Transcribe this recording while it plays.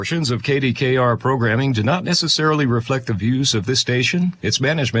Portions of KDKR programming do not necessarily reflect the views of this station, its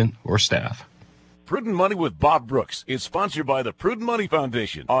management, or staff. Prudent Money with Bob Brooks is sponsored by the Prudent Money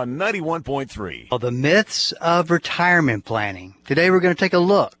Foundation on 91.3. The myths of retirement planning. Today we're going to take a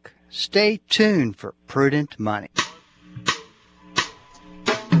look. Stay tuned for Prudent Money.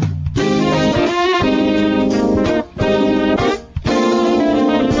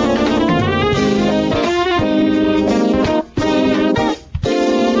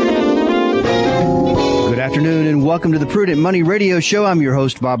 Good afternoon and welcome to the Prudent Money Radio Show. I'm your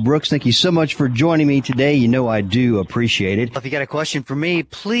host, Bob Brooks. Thank you so much for joining me today. You know I do appreciate it. If you got a question for me,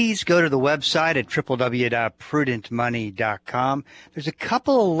 please go to the website at www.prudentmoney.com. There's a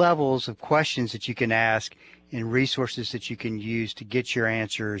couple of levels of questions that you can ask and resources that you can use to get your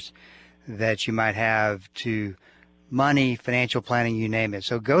answers that you might have to money, financial planning, you name it.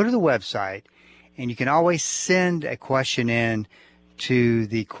 So go to the website and you can always send a question in to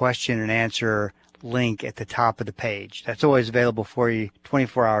the question and answer link at the top of the page. That's always available for you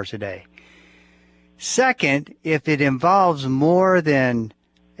 24 hours a day. Second, if it involves more than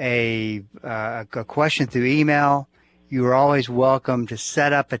a question through email, you are always welcome to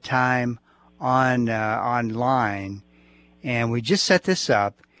set up a time online. And we just set this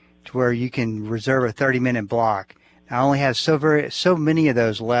up to where you can reserve a 30-minute block. I only have so many of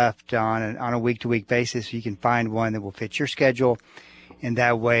those left on a week-to-week basis. You can find one that will fit your schedule. And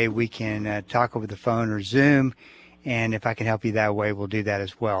that way we can talk over the phone or Zoom. And if I can help you that way, we'll do that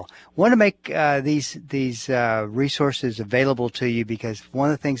as well. Want to make these resources available to you because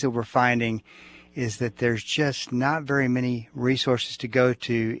one of the things that we're finding is that there's just not very many resources to go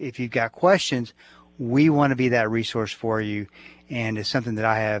to. If you've got questions, we want to be that resource for you. And it's something that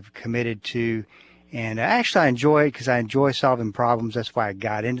I have committed to. And actually I enjoy it because I enjoy solving problems. That's why I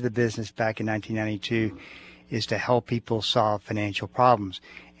got into the business back in 1992. Is to help people solve financial problems.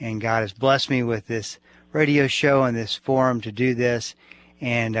 And God has blessed me with this radio show and this forum to do this.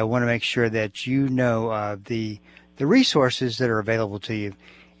 And I want to make sure that you know the resources that are available to you.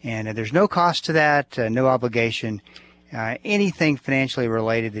 And there's no cost to that, no obligation. Anything financially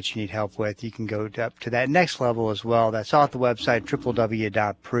related that you need help with, you can go up to that next level as well. That's all at the website,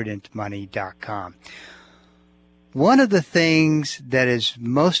 www.prudentmoney.com. One of the things that is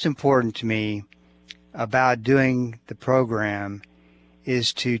most important to me about doing the program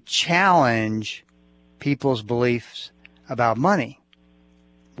is to challenge people's beliefs about money.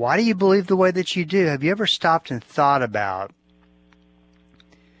 Why do you believe the way that you do? Have you ever stopped and thought about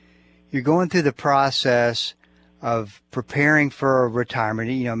you're going through the process of preparing for retirement,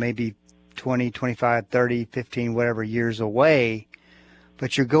 maybe 20, 25, 30, 15, whatever years away,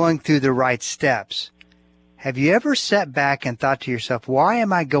 but you're going through the right steps. Have you ever sat back and thought to yourself, why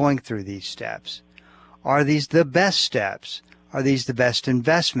am I going through these steps? Are these the best steps? Are these the best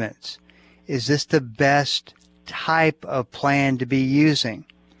investments? Is this the best type of plan to be using?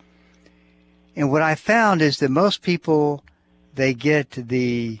 And what I found is that most people, they get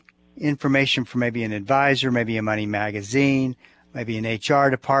the information from maybe an advisor, maybe a money magazine, maybe an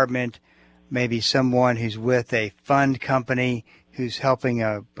HR department, maybe someone who's with a fund company who's helping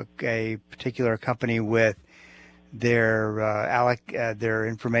a particular company with their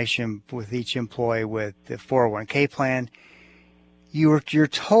information with each employee with the 401k plan. You're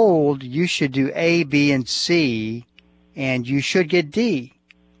told you should do A, B, and C, and you should get D.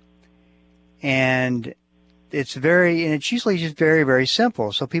 And it's usually just very, very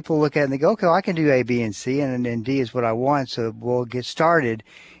simple. So people look at it and they go, okay, well, I can do A, B, and C, and D is what I want. So we'll get started,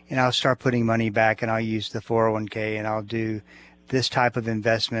 and I'll start putting money back, and I'll use the 401k, and I'll do this type of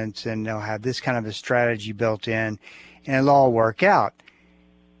investments, and they'll have this kind of a strategy built in, and it'll all work out.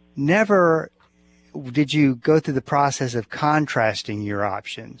 Never did you go through the process of contrasting your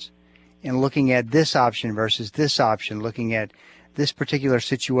options and looking at this option versus this option, looking at this particular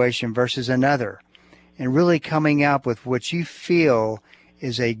situation versus another, and really coming up with what you feel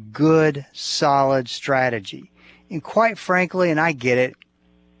is a good, solid strategy. And quite frankly, and I get it,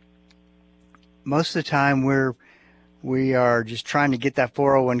 most of the time we are just trying to get that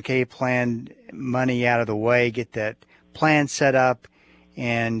 401k plan money out of the way, get that plan set up,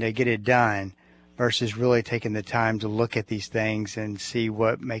 and get it done, versus really taking the time to look at these things and see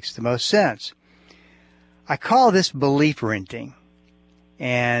what makes the most sense. I call this belief renting,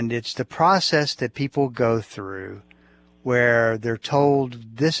 and it's the process that people go through where they're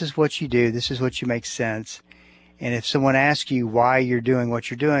told this is what you do, this is what you make sense, and if someone asks you why you're doing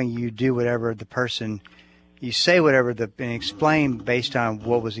what you're doing, you do whatever the person you say whatever and explain based on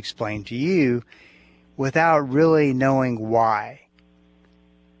what was explained to you without really knowing why.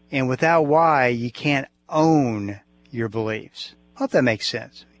 And without why, you can't own your beliefs. I hope that makes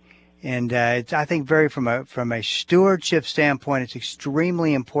sense. And I think from a stewardship standpoint, it's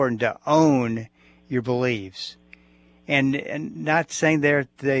extremely important to own your beliefs, and not saying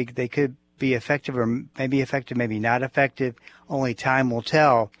they could be effective or maybe not effective. Only time will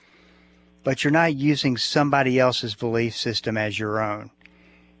tell. But you're not using somebody else's belief system as your own,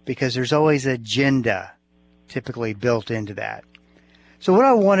 because there's always agenda typically built into that. So what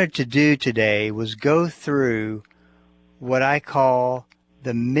I wanted to do today was go through what I call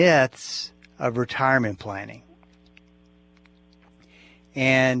the myths of retirement planning.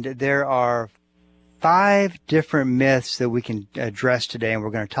 And there are 5 different myths that we can address today and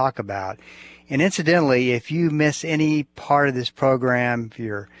we're going to talk about. And incidentally, if you miss any part of this program, if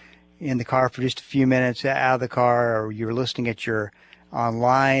you're in the car for just a few minutes out of the car, or you're listening at your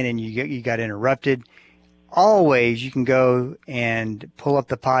online and you got interrupted, always you can go and pull up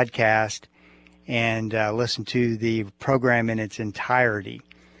the podcast and listen to the program in its entirety.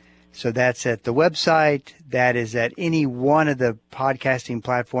 So that's at the website. That is at any one of the podcasting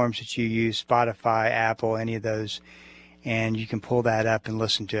platforms that you use, Spotify, Apple, any of those, and you can pull that up and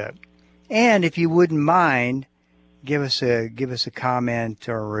listen to it. And if you wouldn't mind, give us a comment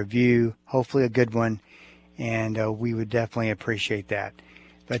or a review, hopefully a good one, and we would definitely appreciate that.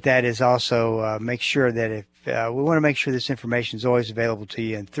 But that is also make sure that if we want to make sure this information is always available to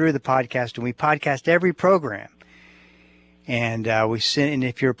you and through the podcast, and we podcast every program. And we send, and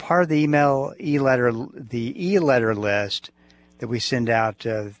if you're part of the e-letter list that we send out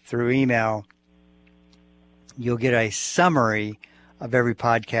through email, you'll get a summary of every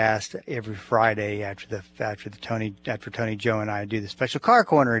podcast every Friday after Tony Joe and I do the special Car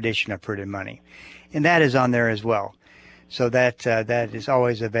Corner edition of Prudent Money, and that is on there as well. So that is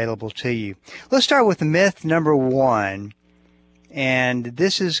always available to you. Let's start with myth number 1, and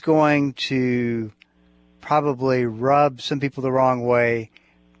this is going to probably rub some people the wrong way.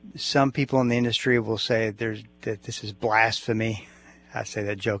 Some people in the industry will say that this is blasphemy. I say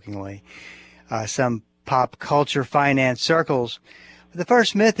that jokingly. Some pop culture finance circles. But the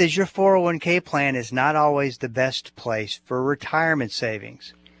first myth is your 401k plan is not always the best place for retirement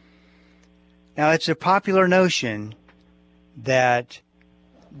savings. Now, it's a popular notion that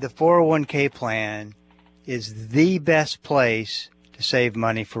the 401k plan is the best place to save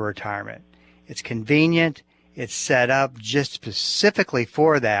money for retirement. It's convenient. It's set up just specifically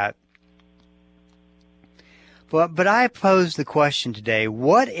for that. But I pose the question today,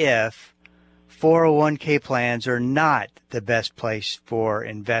 what if 401k plans are not the best place for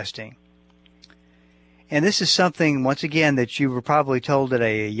investing? And this is something, once again, that you were probably told at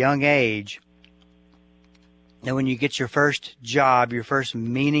a young age, that when you get your first job, your first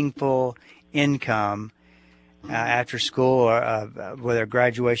meaningful income after school, or whether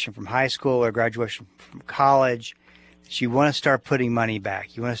graduation from high school or graduation from college, that you want to start putting money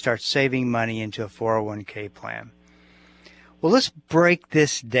back. You want to start saving money into a 401k plan. Well, let's break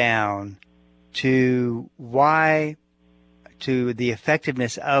this down to the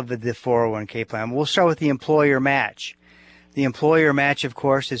effectiveness of the 401k plan. We'll start with the employer match. The employer match, of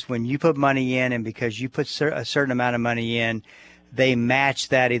course, is when you put money in, and because you put a certain amount of money in, they match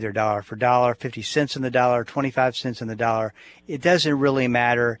that either dollar for dollar, 50 cents on the dollar, 25 cents on the dollar. It doesn't really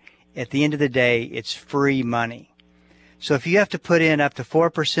matter. At the end of the day, it's free money. So if you have to put in up to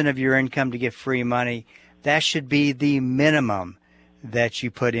 4% of your income to get free money, that should be the minimum that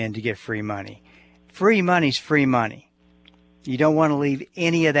you put in to get free money. Free money's free money. You don't want to leave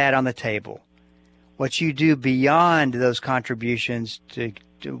any of that on the table. What you do beyond those contributions to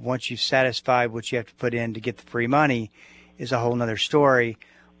once you've satisfied what you have to put in to get the free money is a whole nother story.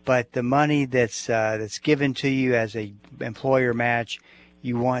 But the money that's given to you as a employer match,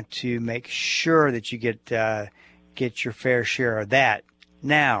 you want to make sure that you get your fair share of that.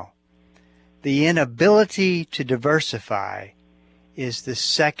 Now, the inability to diversify is the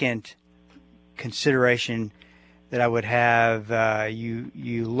second consideration that I would have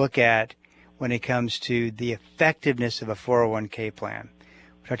you look at when it comes to the effectiveness of a 401k plan.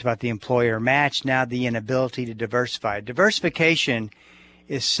 We talked about the employer match, now the inability to diversify. Diversification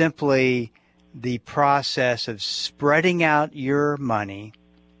is simply the process of spreading out your money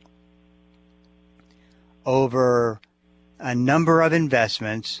over a number of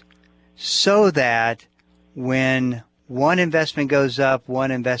investments so that when one investment goes up, one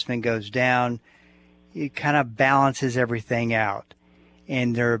investment goes down, it kind of balances everything out.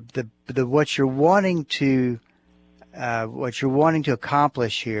 And what you're wanting to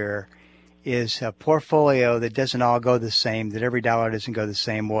accomplish here is a portfolio that doesn't all go the same, that every dollar doesn't go the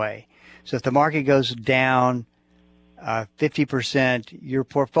same way. So if the market goes down 50%, your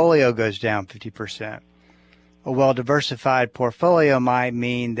portfolio goes down 50%. A well-diversified portfolio might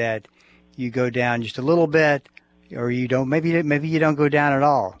mean that you go down just a little bit, or you don't. Maybe you don't go down at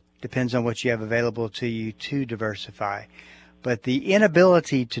all. Depends on what you have available to you to diversify. But the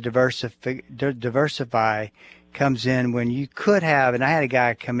inability to diversify comes in when you could have. And I had a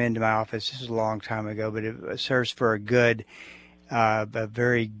guy come into my office. This is a long time ago, but it serves for a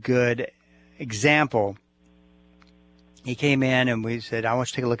very good example. He came in and we said, I want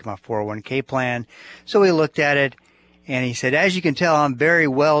you to take a look at my 401k plan. So we looked at it and he said, as you can tell, I'm very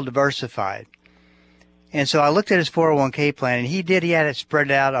well diversified. And so I looked at his 401k plan and he had it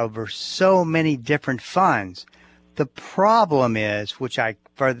spread out over so many different funds. The problem is, which I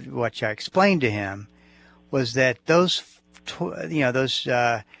explained to him, was that those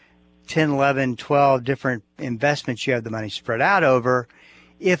 10, 11, 12 different investments you have the money spread out over,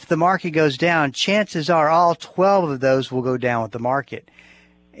 if the market goes down, chances are all 12 of those will go down with the market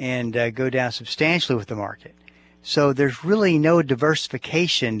and go down substantially with the market. So there's really no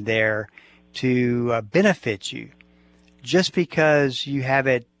diversification there to benefit you. Just because you have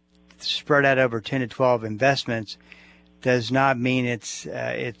it spread out over 10 to 12 investments does not mean it's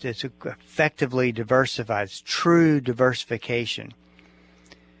effectively diversified. It's true diversification.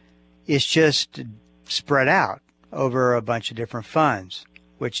 It's just spread out over a bunch of different funds,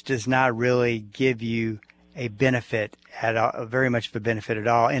 which does not really give you a benefit at all, very much of a benefit at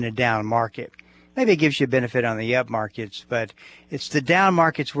all in a down market. Maybe it gives you a benefit on the up markets, but it's the down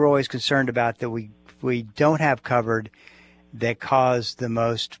markets we're always concerned about that we don't have covered, that cause the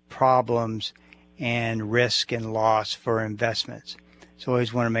most problems and risk and loss for investments. So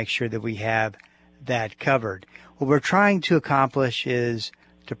always want to make sure that we have that covered. What we're trying to accomplish is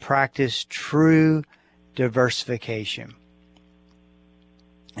to practice true diversification.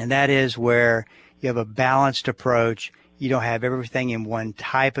 And that is where you have a balanced approach. You don't have everything in one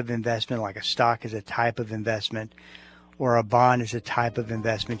type of investment, like a stock is a type of investment or a bond is a type of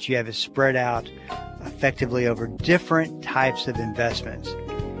investment. You have it spread out effectively over different types of investments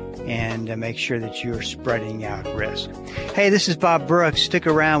and make sure that you're spreading out risk. Hey, this is Bob Brooks. Stick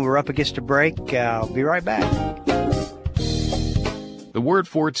around. We're up against a break. I'll be right back. The Word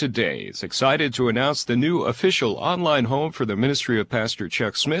for Today is excited to announce the new official online home for the ministry of Pastor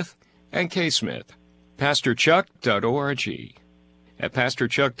Chuck Smith and Kay Smith, PastorChuck.org. At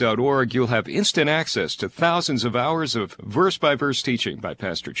PastorChuck.org, you'll have instant access to thousands of hours of verse-by-verse teaching by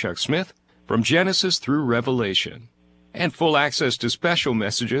Pastor Chuck Smith from Genesis through Revelation, and full access to special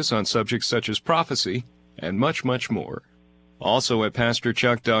messages on subjects such as prophecy and much, much more. Also at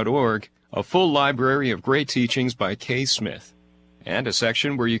PastorChuck.org, a full library of great teachings by Kay Smith, and a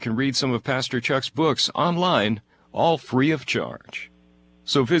section where you can read some of Pastor Chuck's books online, all free of charge.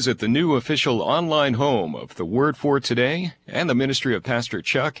 So visit the new official online home of the Word for Today and the ministry of Pastor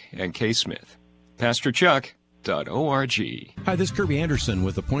Chuck and Kay Smith, PastorChuck.org. Hi, this is Kirby Anderson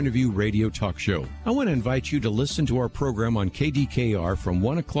with the Point of View Radio Talk Show. I want to invite you to listen to our program on KDKR from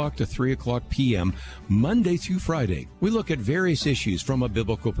 1 o'clock to 3 o'clock p.m. Monday through Friday. We look at various issues from a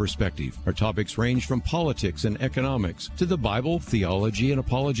biblical perspective. Our topics range from politics and economics to the Bible, theology, and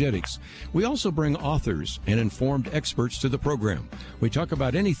apologetics. We also bring authors and informed experts to the program. We talk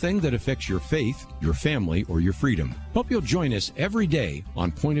about anything that affects your faith, your family, or your freedom. Hope you'll join us every day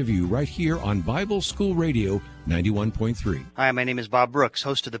on Point of View right here on Bible School Radio 91.3. Hi, my name is Bob Brooks,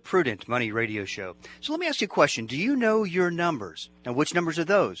 host of the Prudent Money Radio Show. So let me ask you a question. Do you know your numbers? Now, which numbers are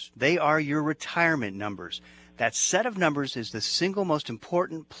those? They are your retirement numbers. That set of numbers is the single most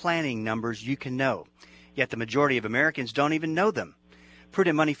important planning numbers you can know. Yet the majority of Americans don't even know them.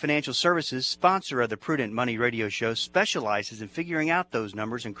 Prudent Money Financial Services, sponsor of the Prudent Money Radio Show, specializes in figuring out those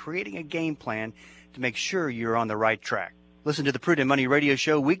numbers and creating a game plan to make sure you're on the right track. Listen to the Prudent Money Radio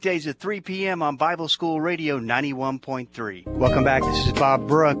Show weekdays at 3 p.m. on Bible School Radio 91.3. Welcome back. This is Bob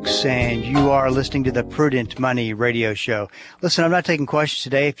Brooks, and you are listening to the Prudent Money Radio Show. Listen, I'm not taking questions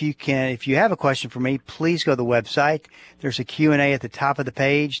today. If you have a question for me, please go to the website. There's a Q&A at the top of the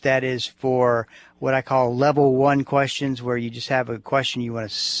page. That is for what I call level 1 questions, where you just have a question you want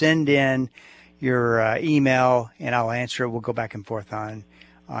to send in your email, and I'll answer it. We'll go back and forth on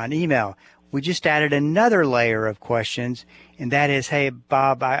email. We just added another layer of questions, and that is, hey,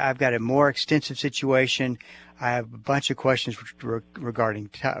 Bob, I've got a more extensive situation. I have a bunch of questions regarding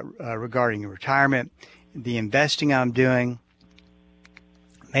retirement, the investing I'm doing.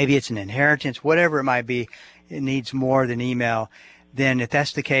 Maybe it's an inheritance, whatever it might be. It needs more than email. Then if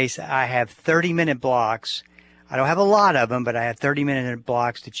that's the case, I have 30-minute blocks. I don't have a lot of them, but I have 30-minute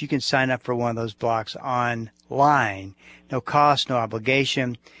blocks that you can sign up for one of those blocks online. No cost, no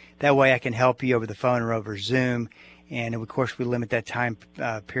obligation. That way I can help you over the phone or over Zoom And of course, we limit that time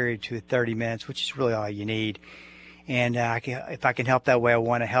period to 30 minutes, which is really all you need. And if I can help that way, I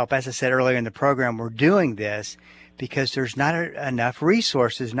want to help. As I said earlier in the program, we're doing this because there's not enough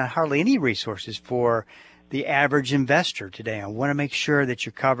resources, not hardly any resources for the average investor today. I want to make sure that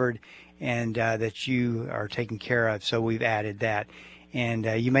you're covered and that you are taken care of. So we've added that. And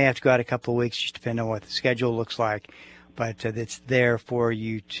you may have to go out a couple of weeks, just depending on what the schedule looks like, but it's there for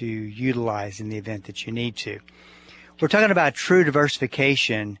you to utilize in the event that you need to. We're talking about true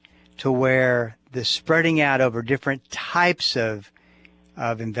diversification, to where the spreading out over different types of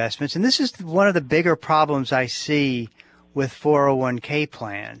investments. And this is one of the bigger problems I see with 401k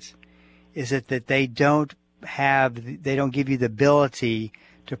plans, is that they don't give you the ability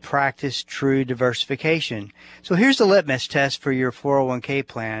to practice true diversification. So here's the litmus test for your 401k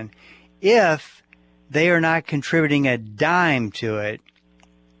plan. If they are not contributing a dime to it,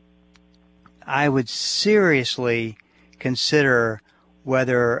 I would seriously consider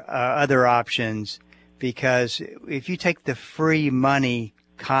whether other options, because if you take the free money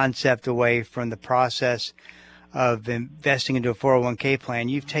concept away from the process of investing into a 401k plan,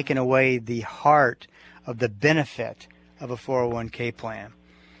 you've taken away the heart of the benefit of a 401k plan.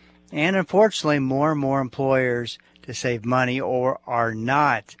 And unfortunately, more and more employers, to save money, or are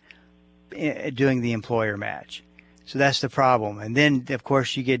not doing the employer match. So that's the problem. And then, of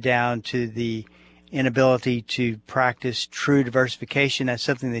course, you get down to the inability to practice true diversification. That's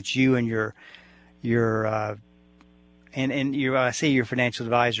something that you and your financial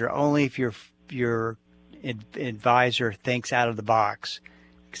advisor, only if your advisor thinks out of the box,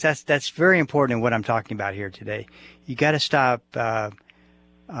 because that's very important in what I'm talking about here today. You got to stop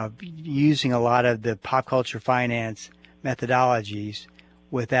using a lot of the pop culture finance methodologies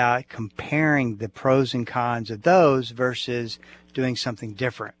without comparing the pros and cons of those versus doing something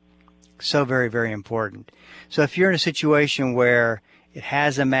different. So very, very important. So if you're in a situation where it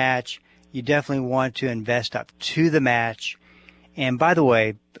has a match, you definitely want to invest up to the match. And by the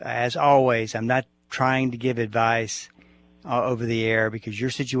way, as always, I'm not trying to give advice over the air, because your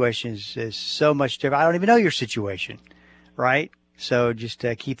situation is so much different. I don't even know your situation, right? So just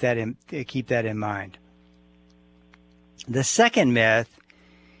keep that in mind. The second myth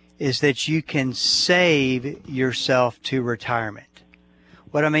is that you can save yourself to retirement.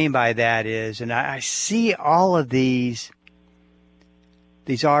 What I mean by that is, and I see all of these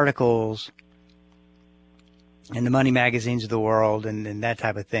articles in the money magazines of the world and that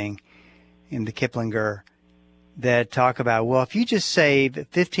type of thing, in the Kiplinger, that talk about, well, if you just save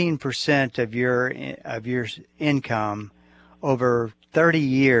 15% of your income over 30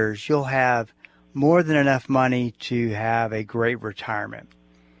 years, you'll have more than enough money to have a great retirement.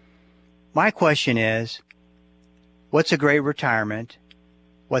 My question is, what's a great retirement?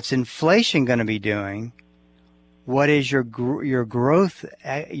 What's inflation going to be doing? What is your growth,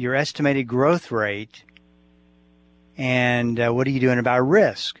 your estimated growth rate? And what are you doing about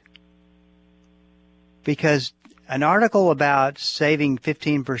risk? Because an article about saving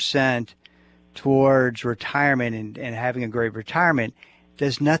 15% towards retirement and having a great retirement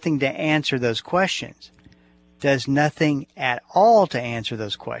does nothing to answer those questions. Does nothing at all to answer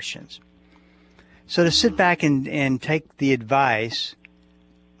those questions. So to sit back and take the advice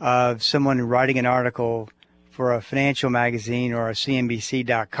of someone writing an article for a financial magazine or a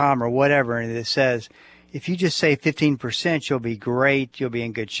CNBC.com or whatever, and it says, if you just save 15%, you'll be great, you'll be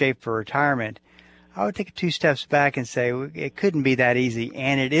in good shape for retirement, I would take 2 steps back and say, it couldn't be that easy,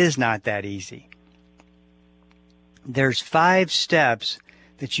 and it is not that easy. There's 5 steps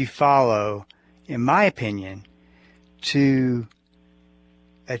that you follow, in my opinion, to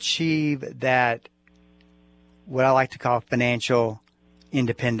achieve that, what I like to call financial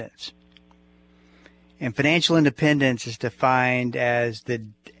independence. And financial independence is defined as the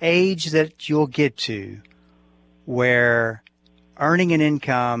age that you'll get to where earning an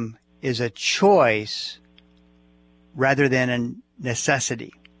income is a choice rather than a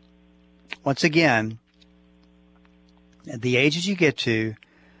necessity. Once again, at the ages you get to,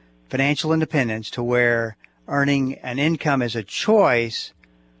 financial independence, to where earning an income is a choice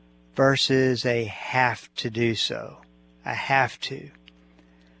versus a have to do so. A have to.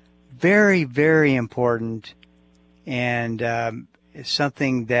 Very, very important, and it's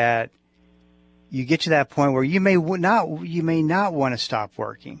something that you get to that point where you may not want to stop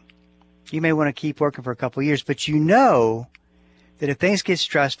working. You may want to keep working for a couple of years, but you know that if things get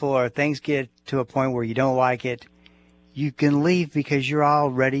stressful or if things get to a point where you don't like it, you can leave because you're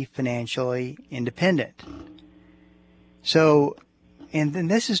already financially independent. So, and then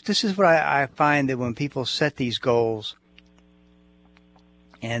this is what I find, that when people set these goals,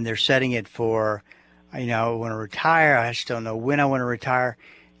 and they're setting it for I want to retire. I just don't know when I want to retire.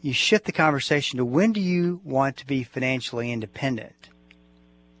 You shift the conversation to when do you want to be financially independent?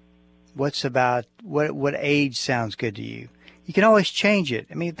 What age sounds good to you? You can always change it.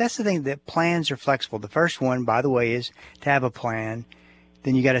 I mean, that's the thing, that plans are flexible. The first one, by the way, is to have a plan.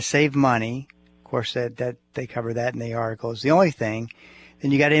 Then you got to save money. Of course, that they cover that in the article. It's the only thing.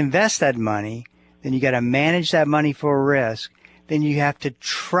 Then you got to invest that money. Then you got to manage that money for risk. Then you have to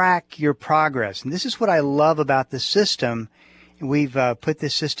track your progress. And this is what I love about the system. We've put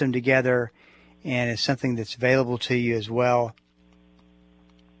this system together, and it's something that's available to you as well.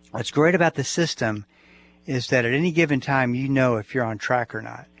 What's great about the system is that at any given time, you know if you're on track or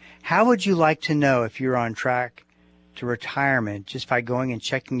not. How would you like to know if you're on track to retirement? Just by going and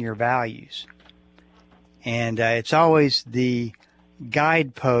checking your values. And it's always the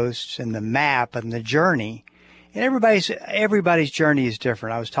guideposts and the map and the journey. And everybody's journey is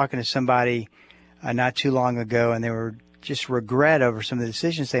different. I was talking to somebody not too long ago, and they were just regret over some of the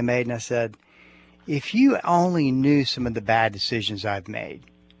decisions they made. And I said, if you only knew some of the bad decisions I've made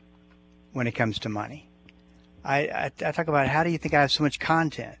when it comes to money. I talk about, how do you think I have so much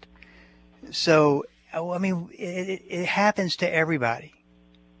content? So, I mean, it happens to everybody.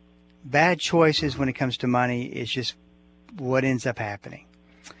 Bad choices when it comes to money is just what ends up happening.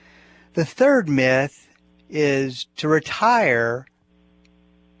 The third myth is to retire,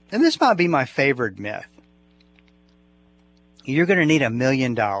 and this might be my favorite myth. You're going to need $1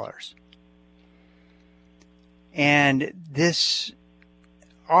 million. And these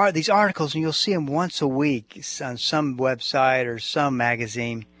articles, and you'll see them once a week on some website or some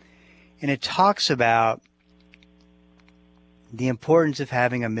magazine, and it talks about the importance of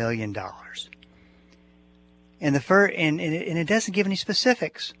having $1 million. And it doesn't give any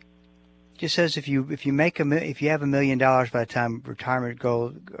specifics. It just says if you have $1 million by the time retirement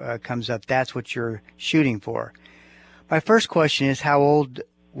goal comes up, that's what you're shooting for. My first question is, how old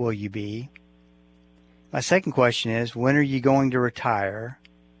will you be? My second question is, when are you going to retire?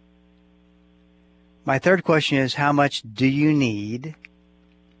 My third question is, how much do you need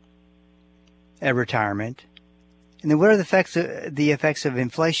at retirement? And then what are the effects of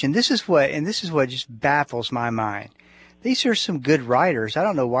inflation? This is what just baffles my mind. These are some good writers. I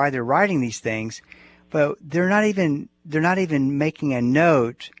don't know why they're writing these things, but they're not even making a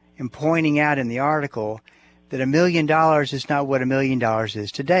note and pointing out in the article that $1 million is not what $1 million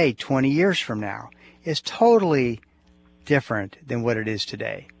is today. 20 years from now, it's totally different than what it is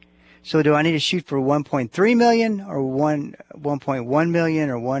today. So do I need to shoot for 1.3 million or 1.1 million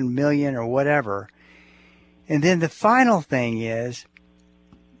or 1 million or whatever? And then the final thing is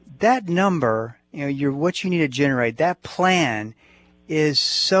that number, what you need to generate, that plan is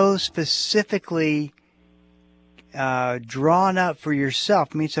so specifically drawn up for yourself.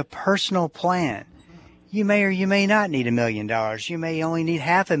 I mean, it's a personal plan. You may or you may not need $1 million. You may only need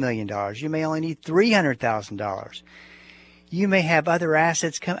 $500,000. You may only need $300,000. You may have other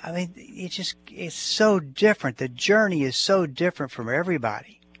assets come. I mean, it's so different. The journey is so different from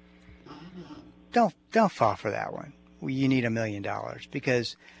everybody. Don't fall for that one. You need $1 million,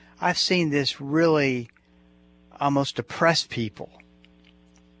 because I've seen this really almost depress people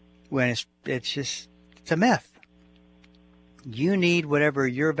when it's a myth. You need whatever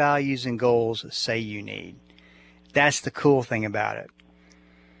your values and goals say you need. That's the cool thing about it.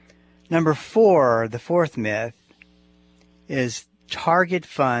 Number 4, the fourth myth, is target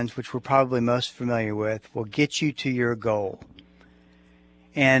funds, which we're probably most familiar with, will get you to your goal.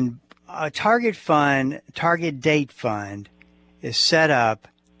 And a target date fund is set up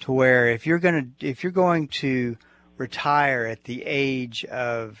to where if you're going to retire at the age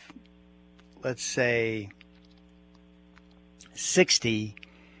of, let's say, 60,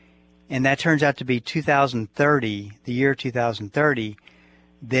 and that turns out to be 2030, the year 2030,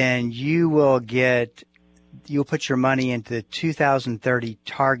 then you'll put your money into the 2030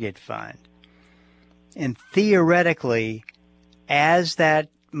 target fund. And theoretically, as that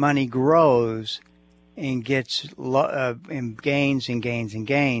money grows and gains,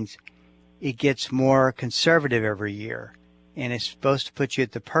 it gets more conservative every year. And it's supposed to put you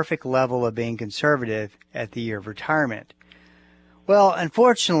at the perfect level of being conservative at the year of retirement. Well,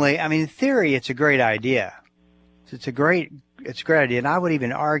 unfortunately, I mean, in theory, it's a great idea. It's a great idea, and I would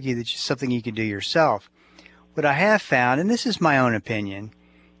even argue that it's something you can do yourself. What I have found, and this is my own opinion,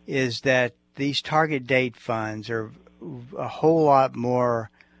 is that these target date funds are a whole lot more,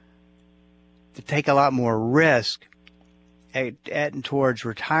 to take a lot more risk at and towards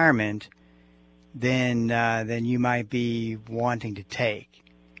retirement than you might be wanting to take.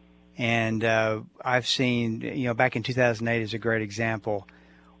 And I've seen, back in 2008 is a great example,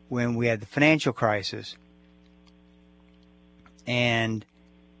 when we had the financial crisis, and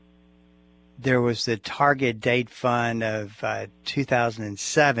there was the target date fund of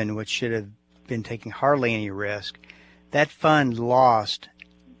 2007, which should have been taking hardly any risk. That fund lost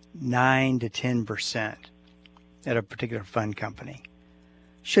 9 to 10% at a particular fund company.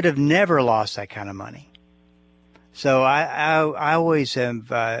 Should have never lost that kind of money. So I always am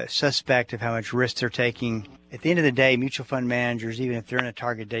suspect of how much risk they're taking. At the end of the day, mutual fund managers, even if they're in a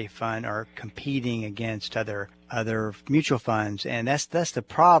target date fund, are competing against other mutual funds, and that's the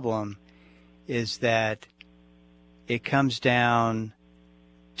problem. Is that it comes down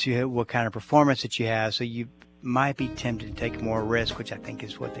to what kind of performance that you have. So you might be tempted to take more risk, which I think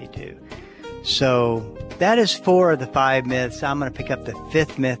is what they do. So that is 4 of the 5 myths. I'm going to pick up the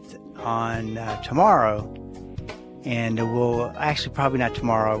 5th myth on tomorrow. And we'll actually, probably not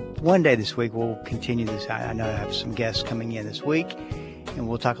tomorrow, one day this week, we'll continue this. I know I have some guests coming in this week, and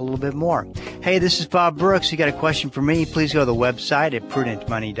we'll talk a little bit more. Hey, this is Bob Brooks. You got a question for me, please go to the website at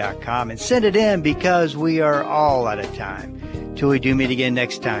prudentmoney.com and send it in, because we are all out of time. Till we do meet again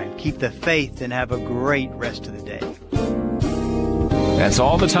next time, keep the faith and have a great rest of the day. That's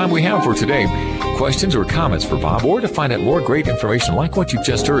all the time we have for today. Questions or comments for Bob, or to find out more great information like what you've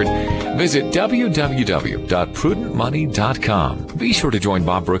just heard, visit www.prudentmoney.com. Be sure to join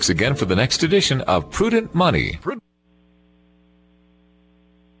Bob Brooks again for the next edition of Prudent Money.